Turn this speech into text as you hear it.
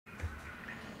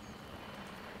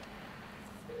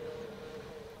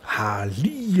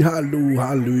Hallo,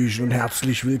 hallöchen und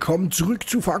herzlich willkommen zurück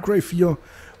zu Far Cry 4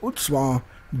 und zwar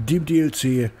dem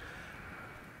DLC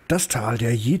Das Tal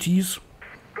der Yetis.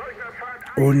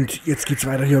 Und jetzt geht's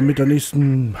weiter hier mit der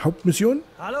nächsten Hauptmission.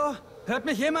 Hallo? Hört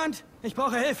mich jemand? Ich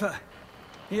brauche Hilfe.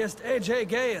 Hier ist AJ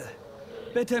Gale.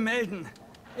 Bitte melden.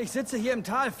 Ich sitze hier im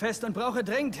Tal fest und brauche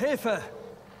dringend Hilfe.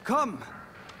 Komm!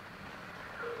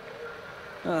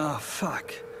 Oh, fuck.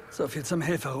 So viel zum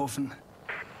Hilferufen.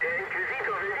 Der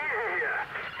Inquisitor will diesen hier,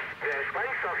 der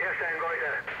Sprengstoff herstellen wollte.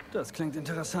 Das klingt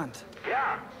interessant.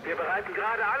 Ja, wir bereiten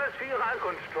gerade alles für Ihre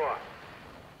Ankunft vor.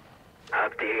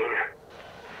 Habt ihr ihn?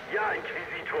 Ja,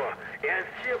 Inquisitor. Er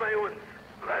ist hier bei uns.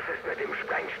 Was ist mit dem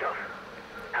Sprengstoff?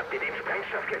 Habt ihr den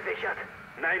Sprengstoff gesichert?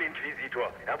 Nein,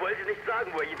 Inquisitor. Er wollte nicht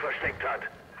sagen, wo er ihn versteckt hat.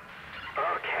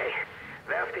 Okay.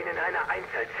 Werft ihn in eine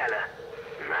Einzelzelle.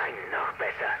 Nein, noch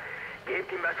besser.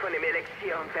 Gebt ihm was von dem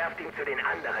Elixier und werft ihn zu den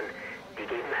anderen. Die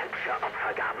geben hübsche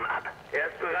Opfergaben ab. Er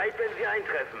ist bereit, wenn Sie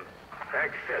eintreffen.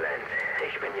 Exzellent.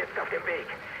 Ich bin jetzt auf dem Weg.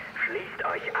 Schließt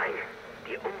euch ein.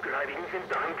 Die Ungläubigen sind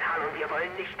noch im Tal und wir wollen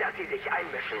nicht, dass sie sich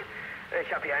einmischen. Ich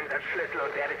habe hier einen Schlüssel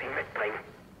und werde sie mitbringen.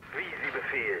 Wie Sie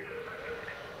befehlen.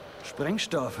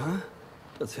 Sprengstoff, hä?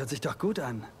 Das hört sich doch gut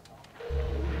an.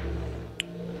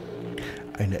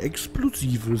 Eine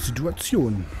explosive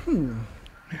Situation.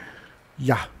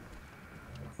 Ja.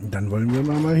 Dann wollen wir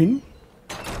mal hin.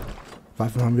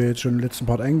 Waffen haben wir jetzt schon im letzten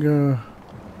Part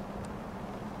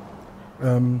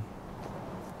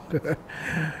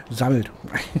sammelt.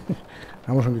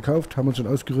 Haben wir schon gekauft, haben uns schon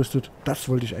ausgerüstet. Das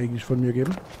wollte ich eigentlich von mir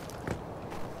geben.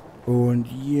 Und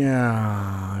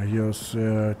ja, hier ist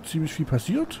ziemlich viel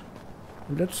passiert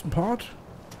im letzten Part.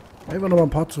 Einfach noch mal ein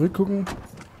Part zurückgucken.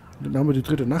 Dann haben wir die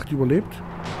 3. Nacht überlebt.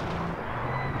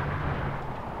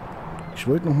 Ich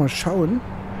wollte noch mal schauen.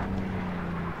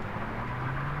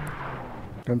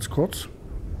 Ganz kurz.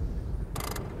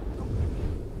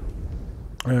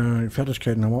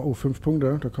 Fertigkeiten haben wir. Oh, 5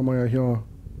 Punkte. Da kann man ja hier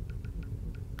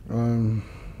kann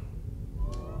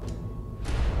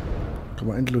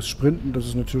man endlos sprinten. Das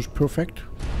ist natürlich perfekt.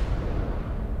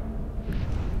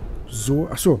 So,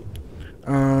 ach so.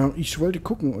 Ich wollte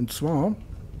gucken und zwar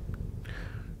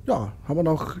ja, haben wir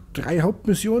noch 3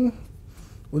 Hauptmissionen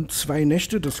und 2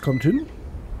 Nächte. Das kommt hin.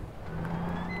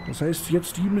 Das heißt,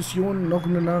 jetzt die Mission noch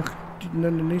eine Nacht, die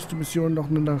nächste Mission noch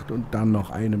eine Nacht und dann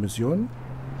noch eine Mission.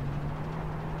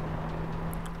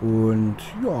 Und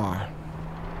ja,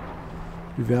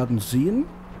 wir werden sehen.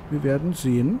 Wir werden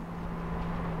sehen.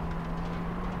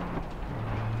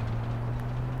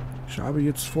 Ich habe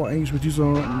jetzt vor, eigentlich mit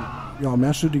dieser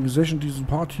mehrstündigen Session diesen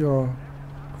Part hier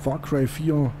Far Cry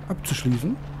 4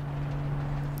 abzuschließen.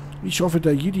 Ich hoffe,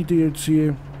 der Jedi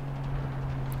DLC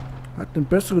hat einen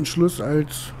besseren Schluss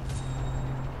als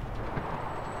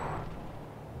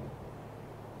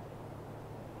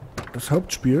das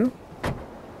Hauptspiel.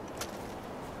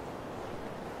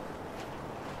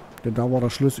 Denn da war der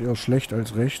Schluss eher schlecht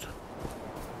als recht.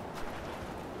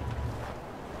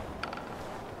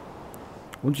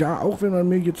 Und ja, auch wenn man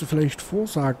mir jetzt vielleicht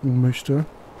vorsagen möchte,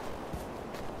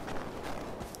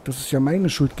 dass es ja meine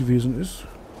Schuld gewesen ist,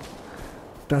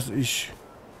 dass ich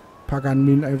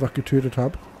Pagan einfach getötet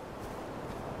habe.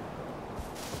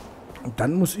 Und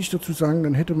dann muss ich dazu sagen,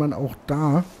 dann hätte man auch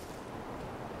da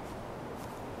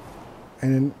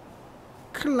einen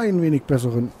klein wenig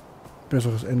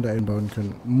besseres Ende einbauen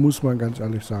können. Muss man ganz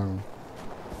ehrlich sagen.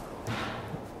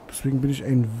 Deswegen bin ich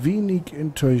ein wenig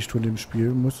enttäuscht von dem Spiel,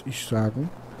 muss ich sagen.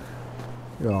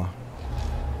 Ja.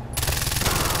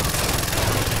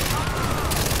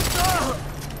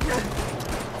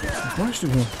 Was mach ich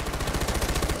denn hier?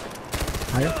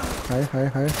 Hi, hi, hi,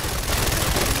 hi.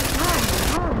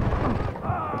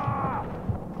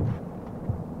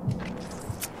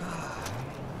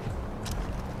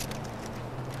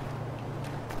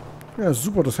 Ja,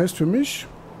 super. Das heißt für mich...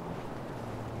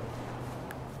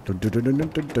 Zum Glück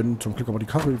haben wir die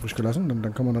Karre übrig gelassen.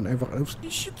 Dann kann man dann einfach aufs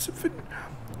Geschütz hüpfen.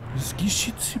 Aufs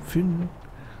Geschütz hüpfen.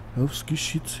 Aufs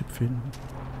Geschütz hüpfen.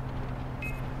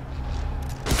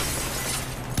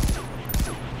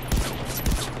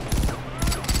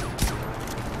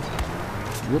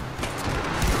 Jupp.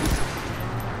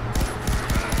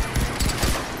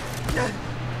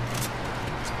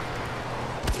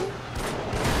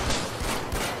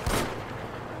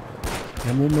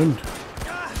 Ja, Moment.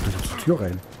 Da ist die Tür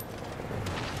rein.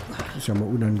 Das ist ja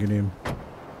mal unangenehm.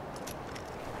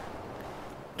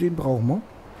 Den brauchen wir.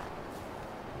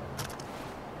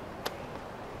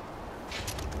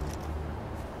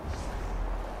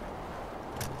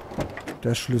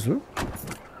 Der Schlüssel.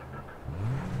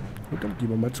 Und dann gehen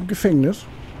wir mal zum Gefängnis.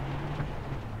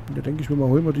 Und da denke ich mir mal,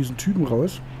 holen wir diesen Typen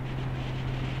raus.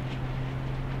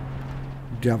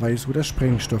 der weiß, wo der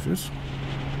Sprengstoff ist.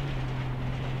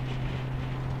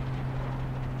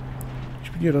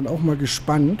 Ich bin ja dann auch mal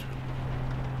gespannt,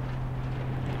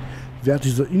 wer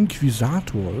dieser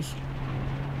Inquisitor ist.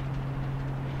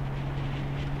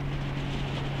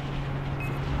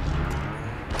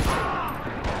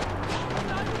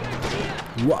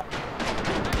 Wow.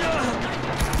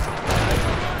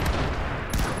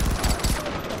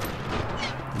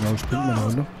 Genau, springt mal eine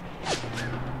Runde.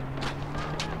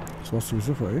 Das war's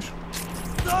sowieso für euch.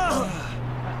 Ach,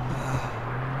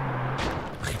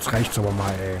 jetzt reicht's aber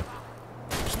mal, ey.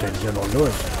 Was ist denn hier noch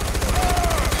los?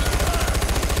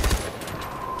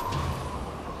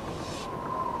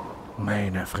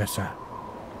 Meine Fresse.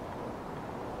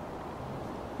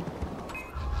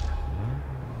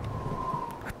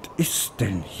 Was ist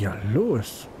denn hier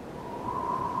los?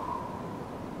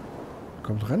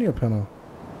 Kommt ran, ihr Penner.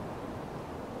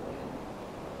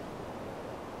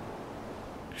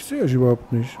 Ich sehe euch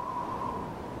überhaupt nicht.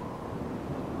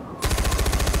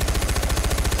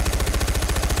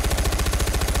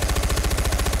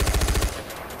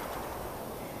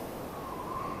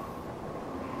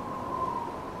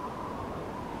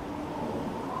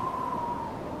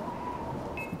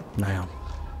 Naja.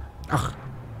 Ach.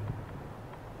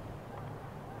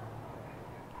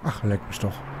 Ach, leck mich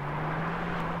doch.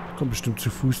 Kommt bestimmt zu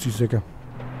Fuß, die Säcke.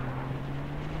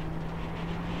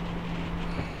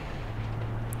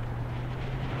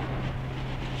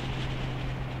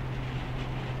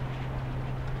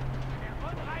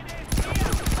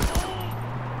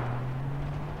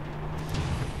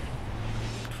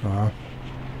 Klar.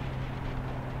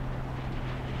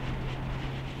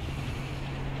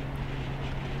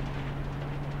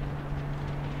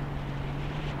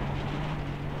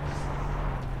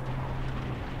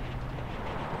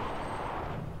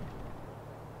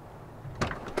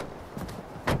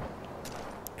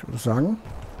 Ich würde sagen,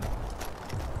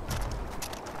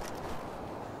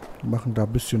 wir machen da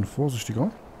ein bisschen vorsichtiger.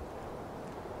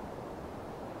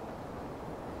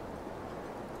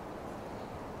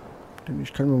 Denn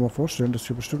ich kann mir mal vorstellen, dass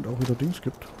hier bestimmt auch wieder Dings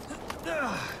gibt.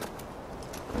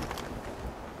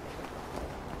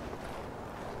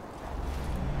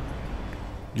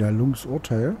 Ja, Lungs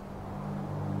Urteil.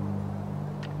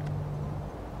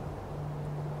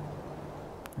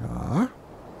 Ja.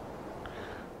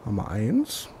 Haben wir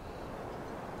 1.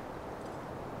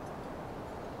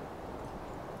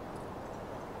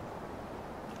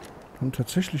 Haben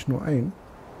tatsächlich nur einen.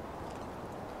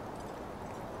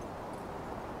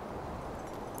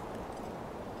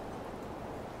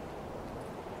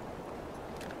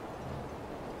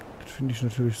 Das finde ich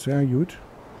natürlich sehr gut.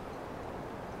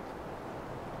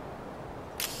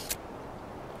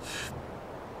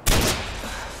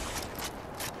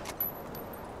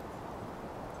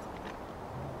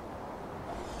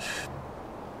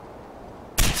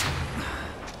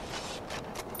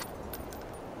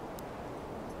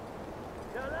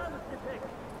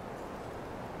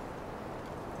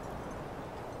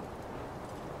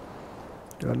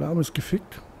 Der Alarm ist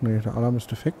gefickt. Ne, der Alarm ist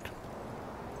defekt.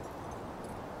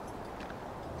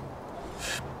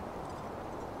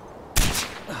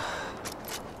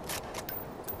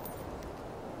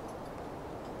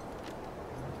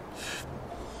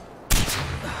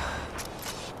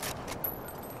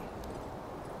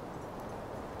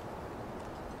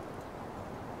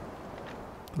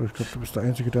 So, ich glaube, du bist der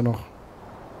Einzige, der noch...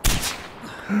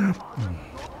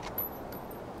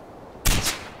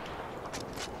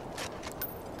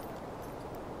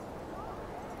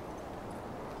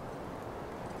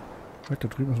 Da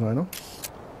drüben ist noch einer.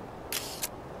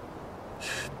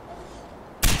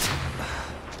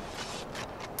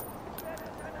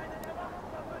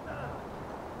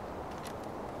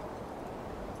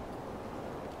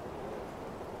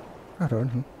 Ah, da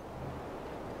unten.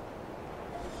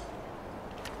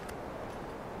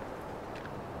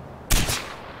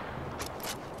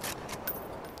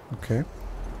 Okay.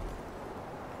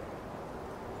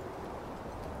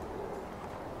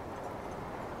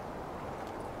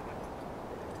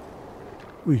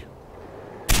 Ui.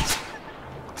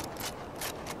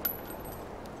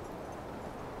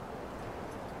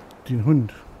 Den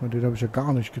Hund. An den habe ich ja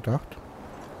gar nicht gedacht.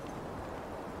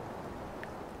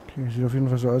 Okay, sieht auf jeden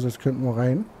Fall so aus, als könnten wir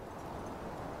rein.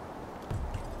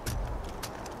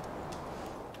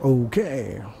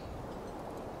 Okay.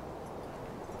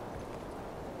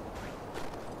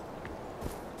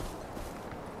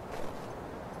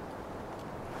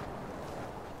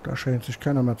 Da scheint sich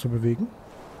keiner mehr zu bewegen.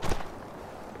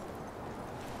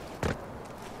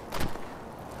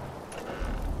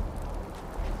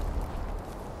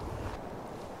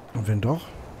 Und wenn doch?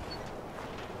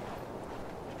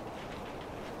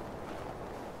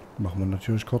 Machen wir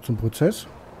natürlich kurz einen Prozess.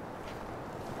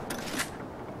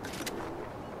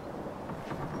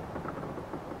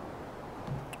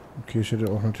 Okay, ich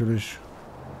hätte auch natürlich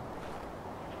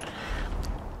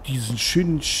diesen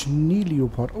schönen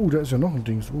Schneeleopard. Oh, da ist ja noch ein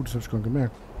Ding. Oh, das habe ich gar nicht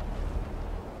gemerkt.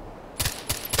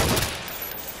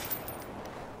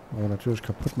 Aber natürlich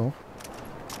kaputt noch.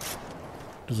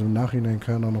 Das im Nachhinein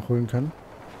keiner noch holen kann.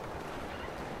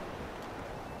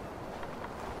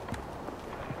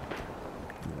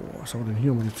 Oh, was haben wir denn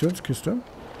hier? Munitionskiste.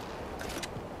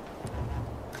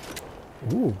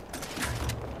 Oh.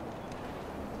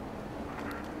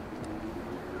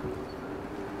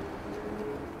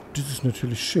 Das ist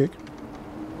natürlich schick.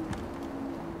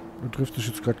 Du triffst dich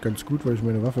jetzt gerade ganz gut, weil ich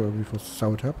meine Waffe irgendwie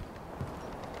versaut habe.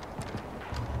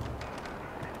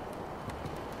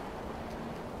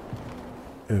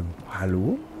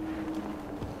 Hallo?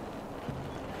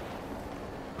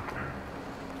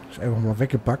 Ist einfach mal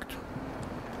weggebackt.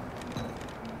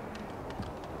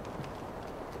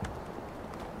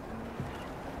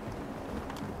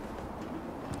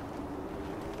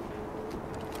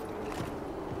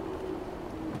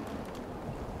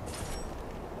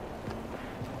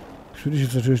 Das finde ich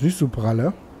jetzt natürlich nicht so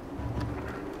pralle.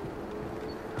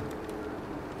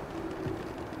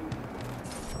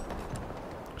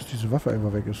 Dass diese Waffe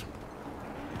einfach weg ist.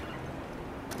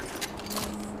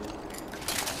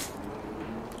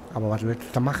 Aber was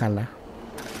willst du machen, ne?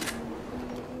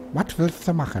 Was willst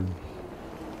du machen?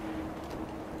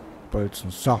 Bolzen,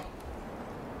 so.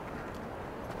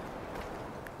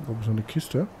 Da ist so eine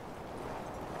Kiste.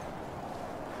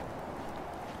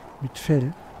 Mit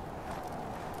Fell.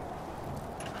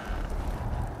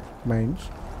 Meins.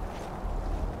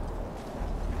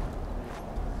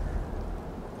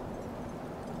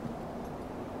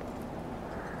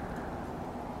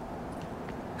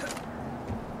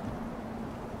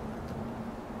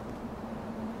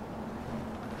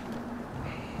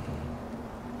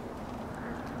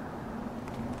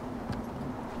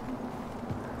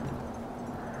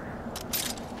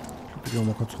 Ich gehe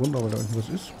mal kurz runter, weil da irgendwas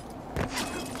ist.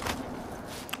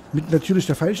 Mit natürlich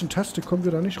der falschen Taste kommen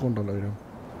wir da nicht runter, Leute.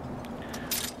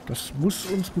 Das muss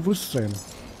uns bewusst sein.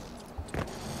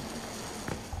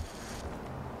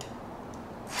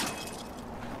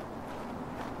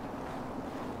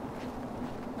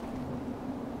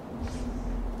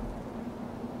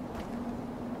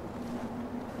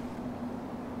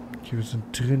 Okay, wir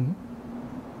sind drin.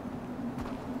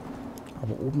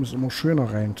 Aber oben ist immer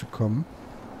schöner reinzukommen.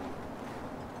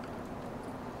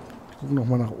 Ich gucke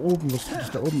nochmal nach oben,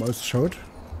 was da oben ausschaut.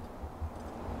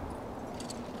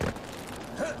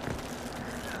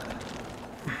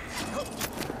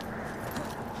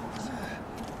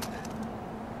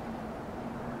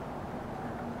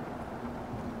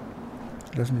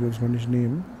 Lassen wir uns mal nicht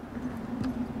nehmen.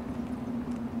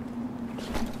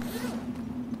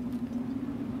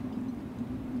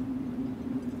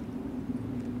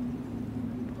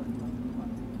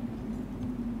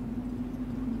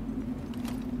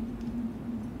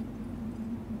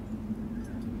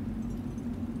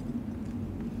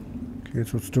 Okay,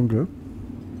 jetzt wird's dunkel.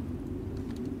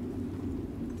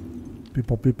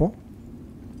 Pipper, pipper.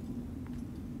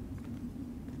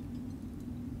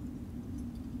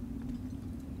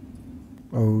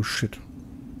 Oh shit.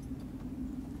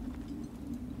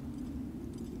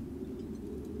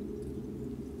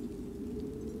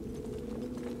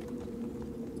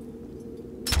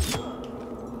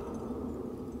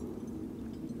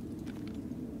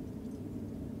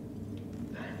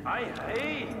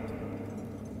 Hey!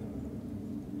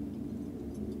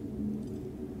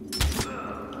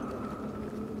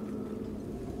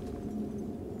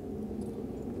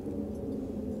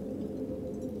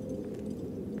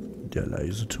 Der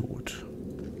leise Tod.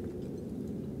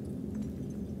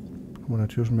 Haben wir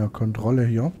natürlich mehr Kontrolle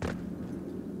hier.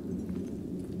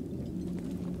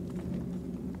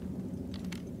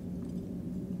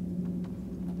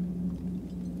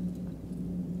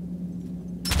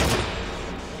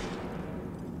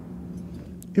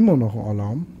 Immer noch ein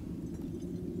Alarm.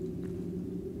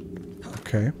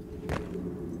 Okay.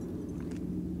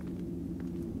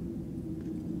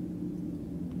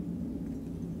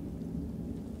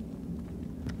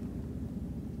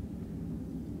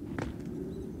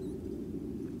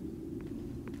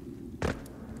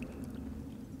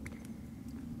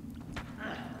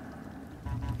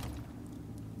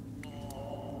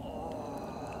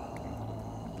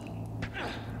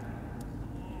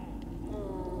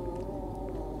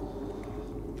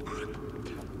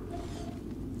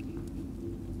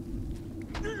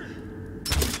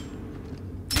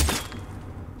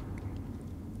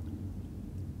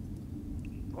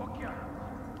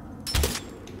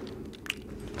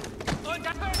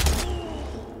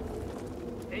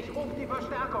 Ich rufe die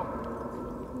Verstärkung.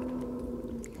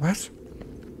 Was?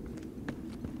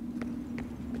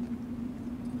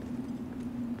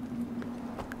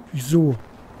 Wieso?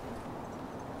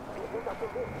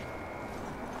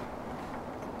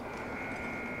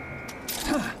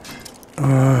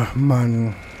 Ach,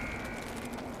 Mann.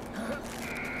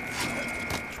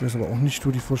 Ich weiß aber auch nicht,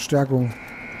 wo die Verstärkung...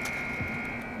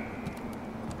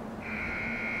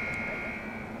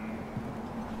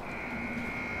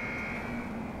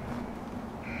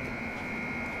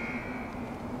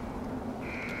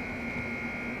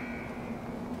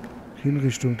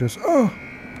 Hinrichtung des... Oh!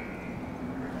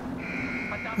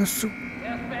 Was zu...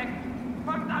 Er ist weg.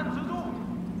 Fangt an zu suchen.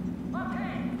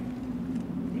 Okay.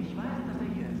 Ich weiß, dass er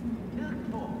hier ist.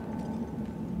 Irgendwo.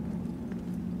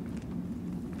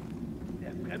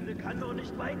 Der Fremde kann doch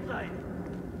nicht weit sein.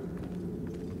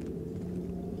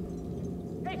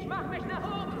 Ich mach mich nach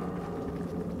oben.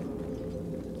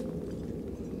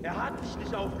 Er hat sich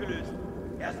nicht aufgelöst.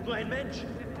 Er ist nur ein Mensch.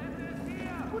 Der Fremde ist hier.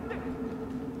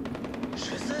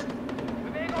 Schüsse?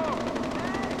 Bewegung.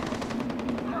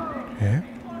 Hä?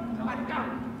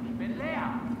 Ich bin leer.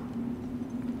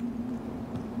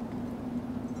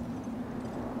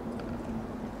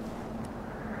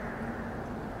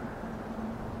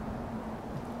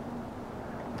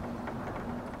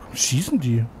 Warum schießen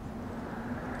die?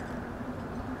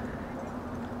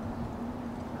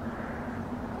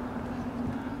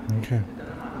 Okay.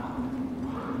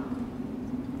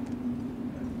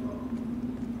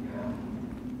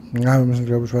 Ja, wir müssen,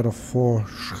 glaube ich, weiter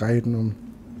vorschreiten, um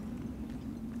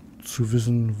zu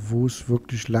wissen, wo es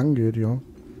wirklich lang geht, ja.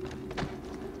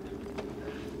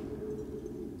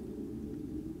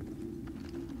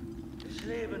 Ich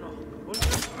lebe noch. Und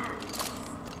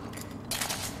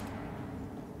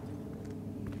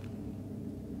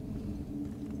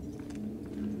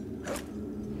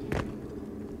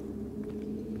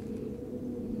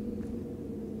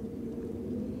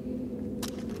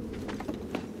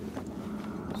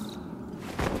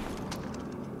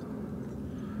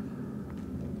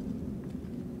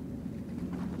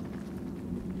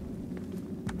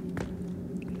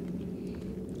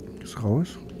Ist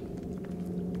raus.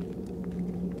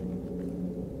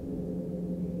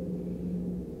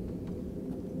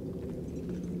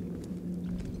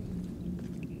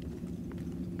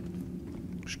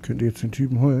 Ich könnte jetzt den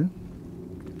Typen holen.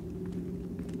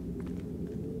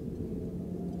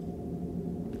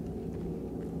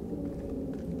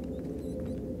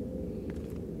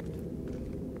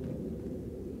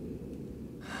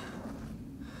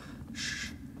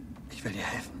 Ich will dir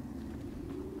helfen.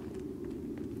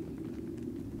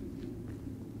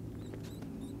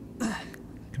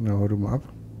 Genau, hau du mal ab.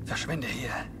 Verschwinde hier.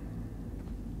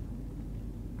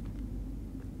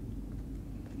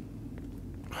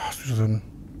 Hast du so ein...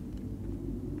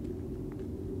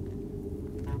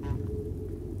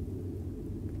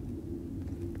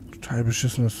 total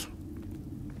beschissenes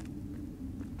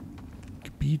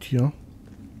Gebiet hier.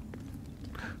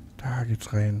 Da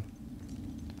geht's rein.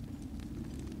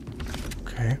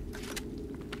 Okay.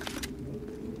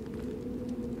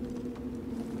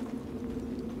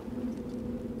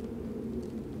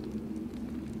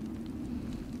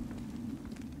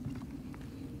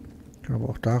 Kann aber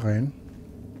auch da rein.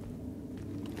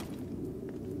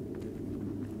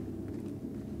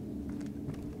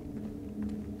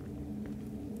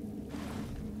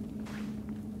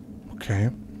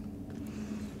 Okay.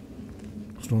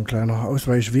 Das ist nur ein kleiner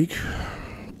Ausweichweg.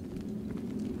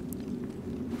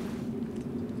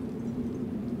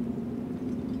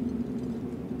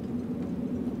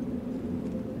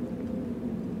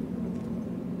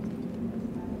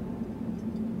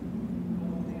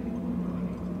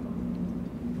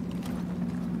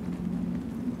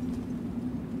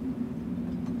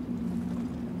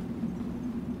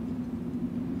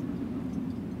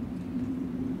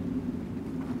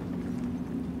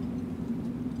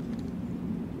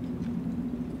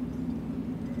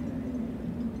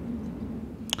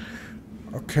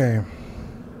 Okay.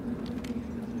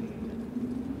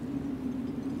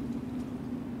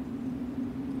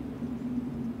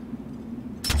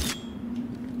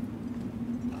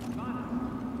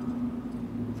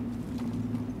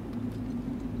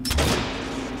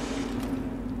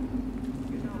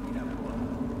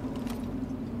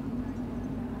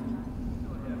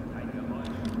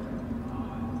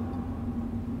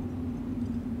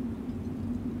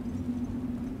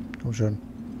 Komm schon.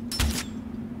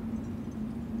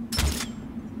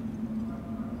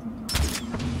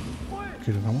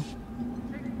 Okay, dann haben wir.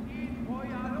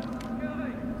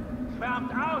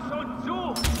 schwärmt aus und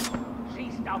sucht.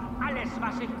 Schießt auf alles,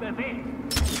 was sich bewegt.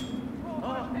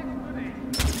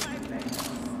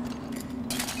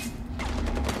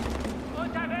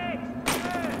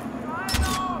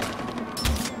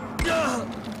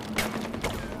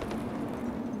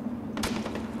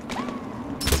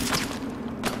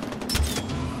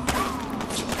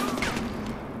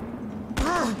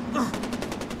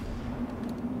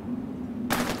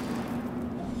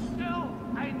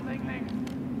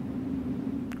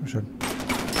 Schön.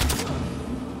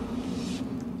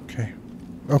 Okay.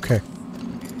 Okay.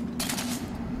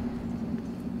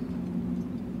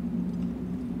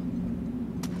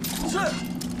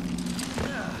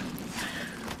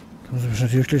 Da haben sie mich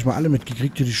natürlich gleich mal alle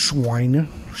mitgekriegt, hier die Schweine.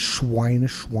 Schweine.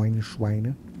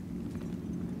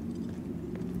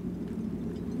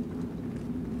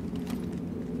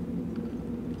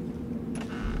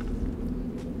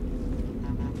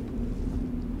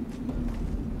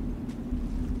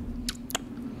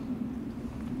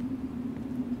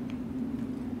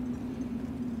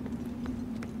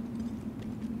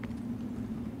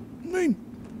 Nein!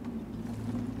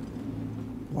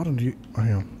 War denn die... Ah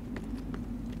ja.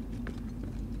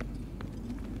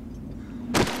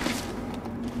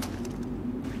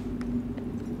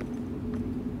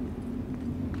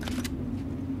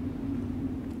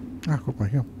 Ach, guck mal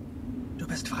hier. Du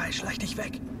bist frei, schleich dich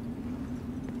weg.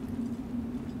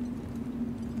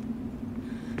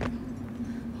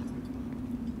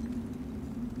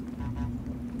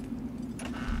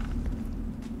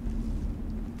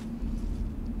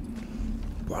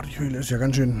 Boah, die Höhle ist ja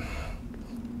ganz schön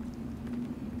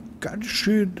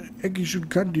eckig und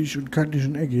kantig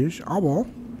und eckig, aber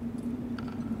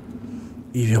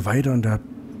ehe wir weiter in der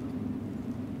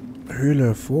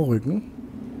Höhle vorrücken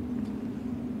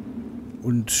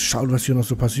und schauen, was hier noch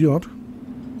so passiert,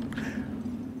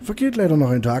 vergeht leider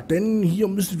noch ein Tag, denn hier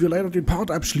müssen wir leider den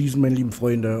Part abschließen, meine lieben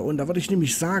Freunde. Und da würde ich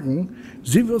nämlich sagen,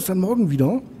 sehen wir uns dann morgen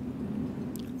wieder.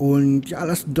 Und ja,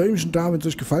 lasst ein Däumchen da, wenn es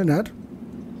euch gefallen hat.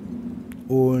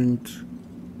 Und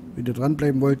wenn ihr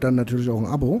dranbleiben wollt, dann natürlich auch ein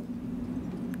Abo.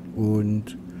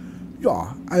 Und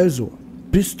ja, also,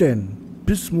 bis denn,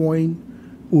 bis morgen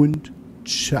und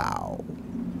ciao.